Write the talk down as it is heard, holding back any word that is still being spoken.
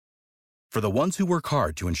For the ones who work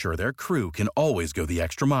hard to ensure their crew can always go the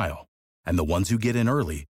extra mile, and the ones who get in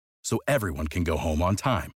early so everyone can go home on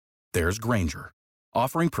time, there's Grainger,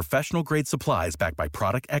 offering professional-grade supplies backed by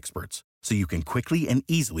product experts so you can quickly and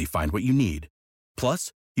easily find what you need.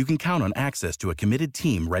 Plus, you can count on access to a committed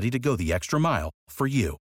team ready to go the extra mile for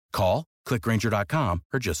you. Call, click Grainger.com,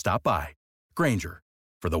 or just stop by. Grainger,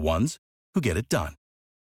 for the ones who get it done.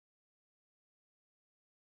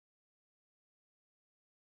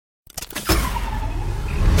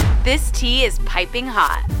 This tea is piping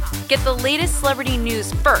hot. Get the latest celebrity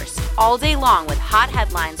news first all day long with hot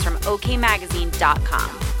headlines from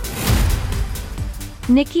OKMagazine.com.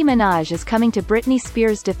 Nicki Minaj is coming to Britney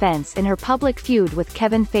Spears' defense in her public feud with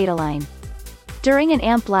Kevin Federline. During an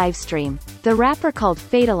AMP livestream, the rapper called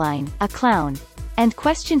Federline a clown and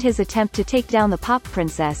questioned his attempt to take down the pop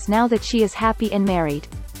princess now that she is happy and married.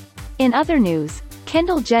 In other news,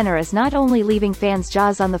 Kendall Jenner is not only leaving fans'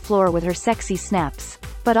 jaws on the floor with her sexy snaps,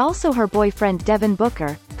 but also her boyfriend Devin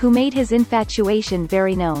Booker, who made his infatuation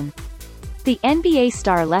very known. The NBA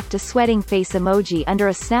star left a sweating face emoji under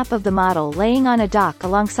a snap of the model laying on a dock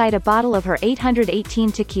alongside a bottle of her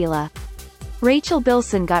 818 tequila. Rachel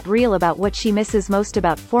Bilson got real about what she misses most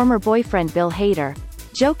about former boyfriend Bill Hader,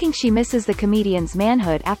 joking she misses the comedian's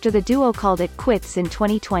manhood after the duo called it quits in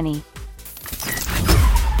 2020.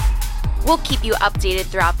 We'll keep you updated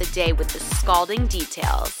throughout the day with the scalding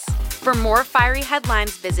details. For more fiery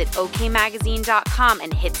headlines, visit OKMagazine.com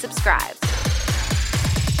and hit subscribe.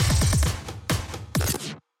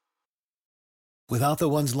 Without the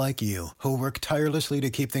ones like you, who work tirelessly to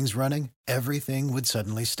keep things running, everything would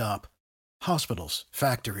suddenly stop. Hospitals,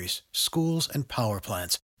 factories, schools, and power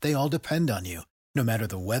plants, they all depend on you. No matter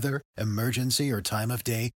the weather, emergency, or time of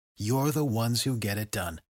day, you're the ones who get it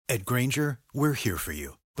done. At Grainger, we're here for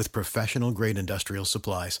you with professional-grade industrial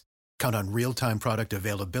supplies. Count on real-time product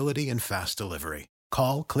availability and fast delivery.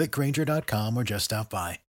 Call, click Grainger.com, or just stop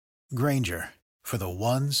by. Grainger, for the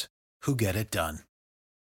ones who get it done.